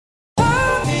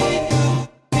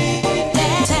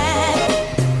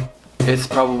It's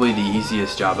probably the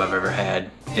easiest job I've ever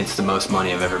had. It's the most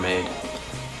money I've ever made.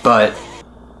 But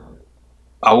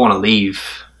I want to leave.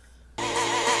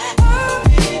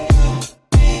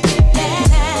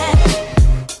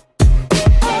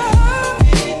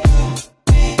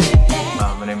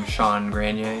 My name is Sean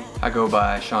Grenier. I go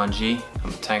by Sean G. I'm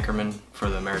a tankerman for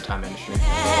the maritime industry.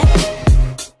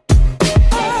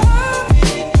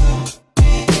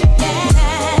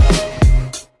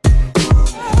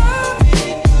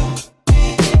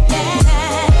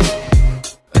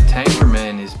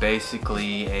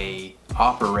 Basically a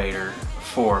operator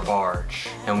for a barge,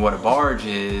 and what a barge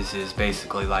is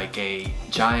basically like a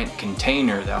giant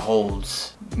container that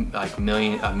holds like a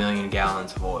million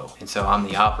gallons of oil. And so I'm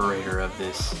the operator of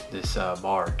this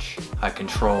barge. I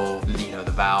control, you know,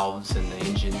 the valves and the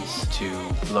engines to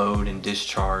load and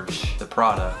discharge the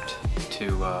product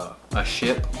to a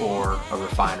ship or a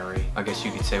refinery. I guess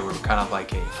you could say we're kind of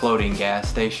like a floating gas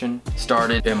station.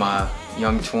 Started in my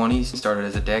young 20s, started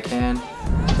as a deckhand.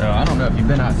 So I don't know if you've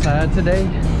been outside today.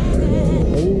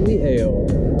 Holy hell.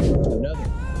 Another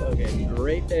fucking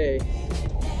great day.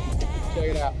 Check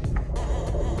it out.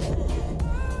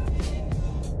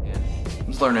 I'm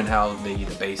just learning how the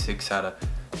basics, how to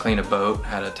clean a boat,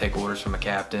 how to take orders from a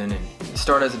captain, and you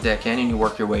start as a deckhand and you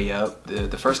work your way up.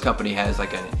 The first company has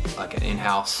like an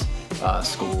in-house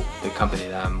school. The company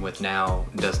that I'm with now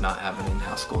does not have an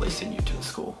in-house school. They send you to a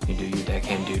school. You do your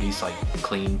deckhand duties like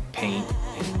clean, paint,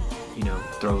 and you know,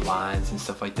 throw lines and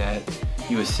stuff like that.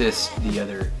 You assist the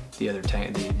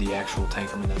actual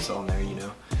tankerman that's on there. You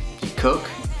know, you cook.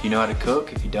 If you know how to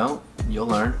cook. If you don't, you'll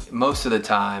learn. Most of the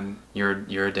time, you're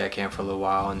a deckhand for a little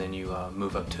while, and then you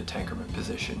move up to a tankerman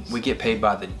position. We get paid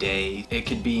by the day. It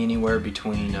could be anywhere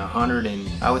between 100 and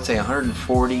I would say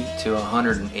 140 to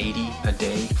 180 a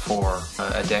day for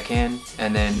a deckhand,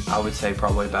 and then I would say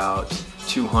probably about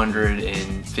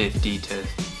 250 to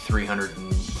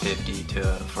 350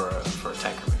 for a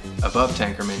tankerman. Above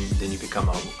tankerman, then you become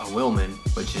a wheelman,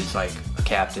 which is like a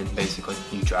captain. Basically,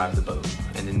 you drive the boat,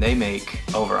 and then they make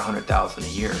over 100,000 a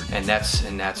year, and that's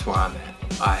where I'm at.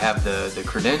 I have the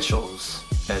credentials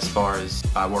as far as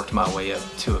I worked my way up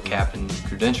to a captain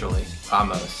credentially.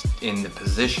 In the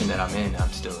position that I'm in,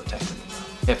 I'm still a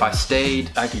tankerman. If I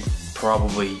stayed, I could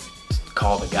probably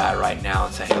call the guy right now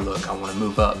and say, hey look, I want to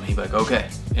move up. And he'd be like, okay.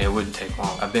 And it wouldn't take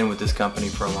long. I've been with this company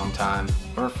for a long time,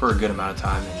 or for a good amount of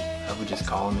time, and I would just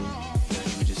call him, and you know,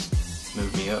 he would just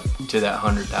move me up to that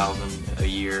 100,000 a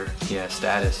year, yeah,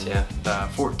 status, yeah.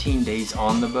 14 days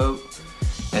on the boat,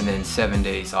 and then 7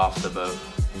 days off the boat.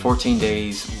 14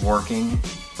 days working,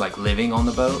 like living on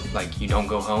the boat, like you don't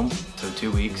go home, so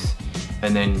 2 weeks,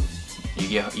 and then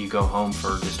you go home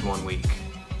for just 1 week.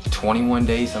 21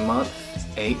 days a month,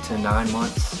 8 to 9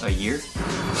 months a year.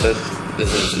 So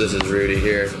this is Rudy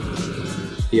here.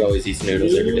 He always eats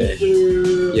noodles every day.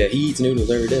 Yeah, he eats noodles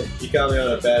every day. You caught me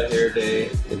on a bad hair day.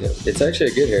 It's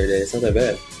actually a good hair day. It's not that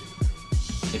bad.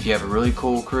 If you have a really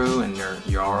cool crew and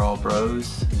you are all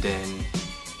bros, then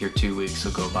your 2 weeks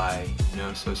will go by, you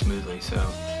know, so smoothly. So,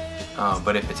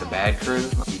 but if it's a bad crew,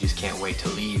 you just can't wait to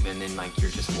leave, and then like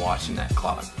you're just watching that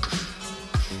clock,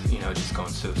 you know, just going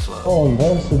so slow. Oh,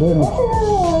 invested in I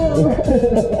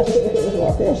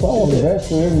guess I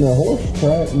invested in the horse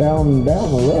track down the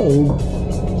road.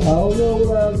 I don't know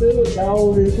what I'll do with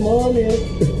all this money.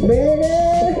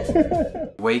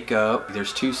 Man. Wake up,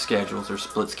 there's 2 schedules, or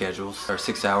split schedules. There are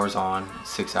 6 hours on,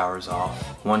 6 hours off.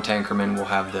 One tankerman will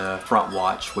have the front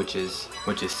watch, which is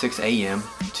 6 a.m.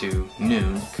 to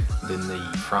noon. Then the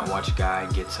front watch guy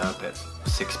gets up at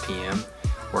 6 p.m.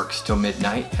 works till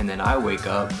midnight, and then I wake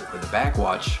up, or the back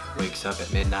watch wakes up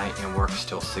at midnight and works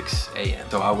till 6 a.m.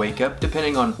 So I wake up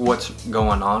depending on what's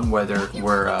going on, whether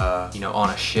we're you know, on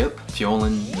a ship,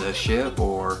 fueling the ship,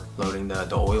 or loading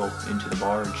the oil into the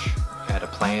barge at a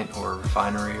plant or a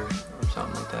refinery or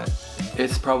something like that.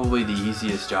 It's probably the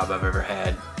easiest job I've ever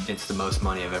had. It's the most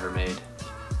money I've ever made.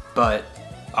 But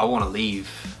I want to leave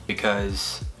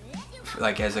because,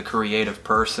 like, as a creative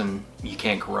person, you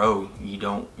can't grow.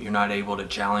 You're not able to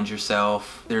challenge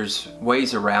yourself. There's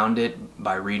ways around it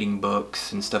by reading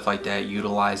books and stuff like that,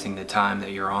 utilizing the time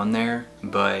that you're on there,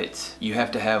 but you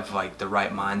have to have like the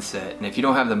right mindset. And if you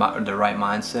don't have the right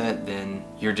mindset, then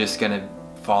you're just gonna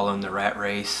follow in the rat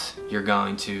race. You're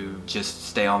going to just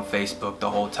stay on Facebook the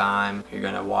whole time. You're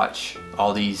gonna watch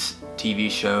all these TV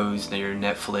shows, your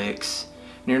Netflix,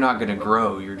 and you're not gonna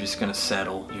grow. You're just gonna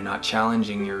settle. You're not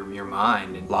challenging your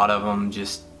mind. And a lot of them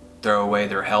just throw away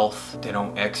their health. They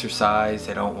don't exercise.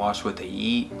 They don't watch what they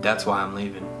eat. That's why I'm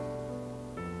leaving.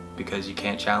 because you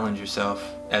can't challenge yourself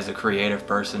as a creative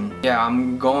person. Yeah,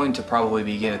 I'm going to probably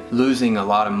be losing a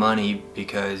lot of money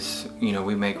because, you know,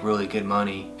 we make really good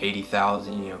money,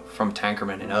 80,000, you know, from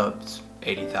tankerman and up, it's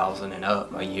 80,000 and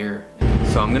up a year.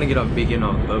 So I'm gonna be getting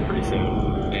on the boat pretty soon,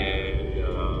 and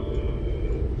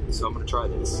so I'm gonna try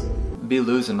this. Be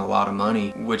losing a lot of money,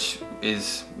 which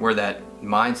is where that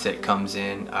mindset comes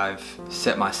in. I've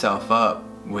set myself up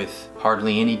with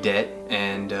hardly any debt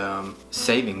and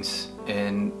savings,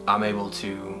 and I'm able to,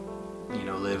 you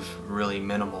know, live really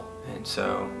minimal. And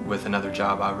so with another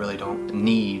job, I really don't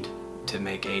need to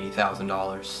make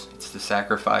 $80,000. It's the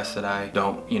sacrifice that I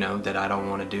don't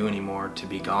want to do anymore, to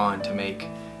be gone, to make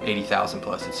 80,000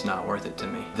 plus. It's not worth it to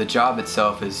me. The job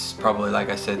itself is probably, like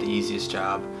I said, the easiest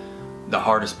job. The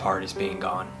hardest part is being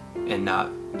gone and not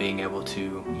being able to,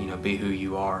 you know, be who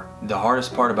you are. The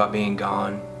hardest part about being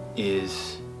gone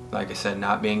is, like I said,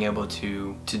 not being able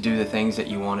to do the things that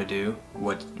you want to do,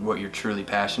 what you're truly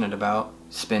passionate about.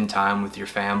 Spend time with your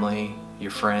family,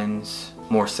 your friends,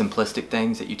 more simplistic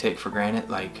things that you take for granted,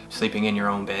 like sleeping in your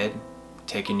own bed,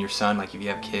 taking your son, like if you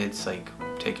have kids, like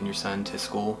taking your son to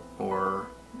school, or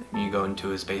you go into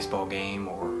his baseball game,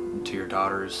 or to your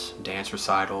daughter's dance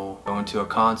recital, going to a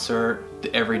concert,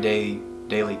 the everyday,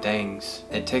 daily things.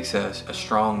 It takes a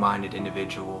strong-minded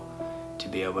individual to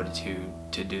be able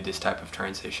to do this type of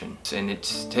transition. And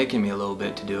it's taken me a little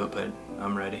bit to do it, but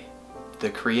I'm ready. The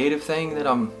creative thing that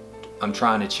I'm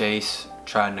trying to chase,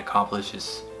 trying to accomplish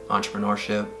is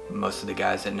entrepreneurship. Most of the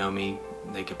guys that know me,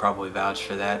 they could probably vouch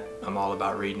for that. I'm all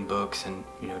about reading books and,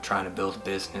 you know, trying to build a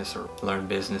business or learn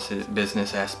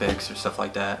business aspects or stuff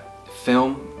like that.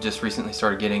 Film, just recently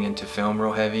started getting into film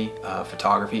real heavy.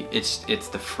 Photography, it's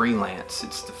the freelance,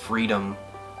 it's the freedom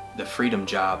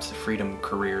jobs, the freedom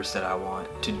careers that I want.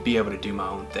 To be able to do my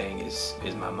own thing is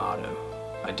my motto.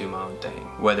 I do my own thing.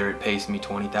 Whether it pays me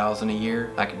 $20,000 a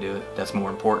year, I can do it. That's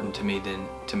more important to me than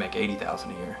to make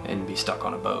 $80,000 a year and be stuck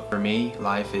on a boat. For me,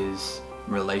 life is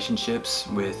relationships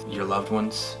with your loved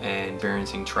ones and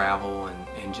experiencing travel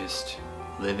and just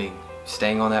living.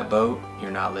 Staying on that boat,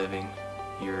 you're not living.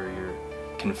 You're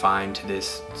confined to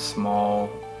this small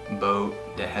boat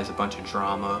that has a bunch of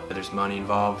drama. There's money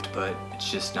involved, but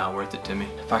it's just not worth it to me.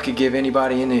 If I could give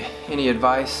anybody any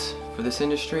advice for this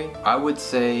industry, I would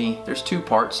say there's two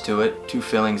parts to it, two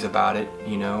feelings about it.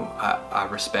 You know, I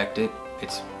respect it.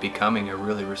 It's becoming a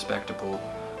really respectable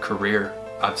career.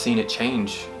 I've seen it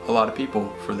change a lot of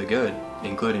people for the good,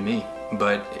 including me.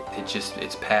 But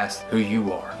it's past who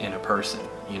you are in a person.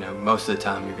 You know, most of the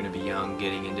time you're gonna be young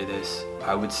getting into this.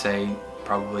 I would say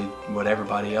probably what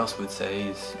everybody else would say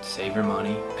is save your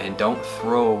money and don't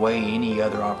throw away any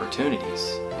other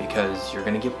opportunities, because you're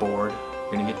gonna get bored,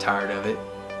 you're gonna get tired of it.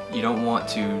 You don't want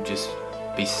to just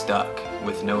be stuck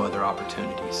with no other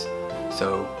opportunities.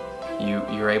 So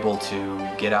you're able to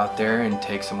get out there and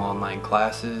take some online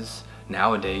classes.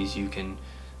 Nowadays you can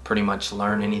pretty much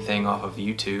learn anything off of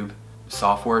YouTube.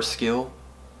 Software skill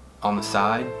on the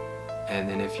side, and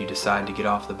then if you decide to get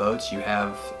off the boats, you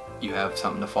have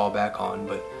something to fall back on.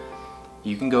 But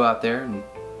you can go out there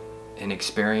and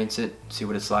experience it, see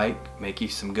what it's like, make you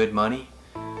some good money,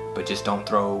 but just don't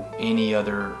throw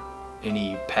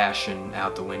any passion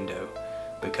out the window,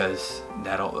 because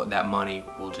that money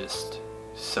will just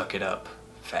suck it up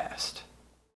fast.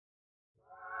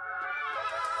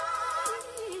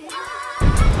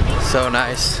 So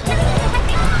nice.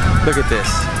 Look at this.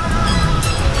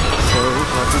 So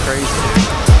fucking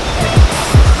crazy.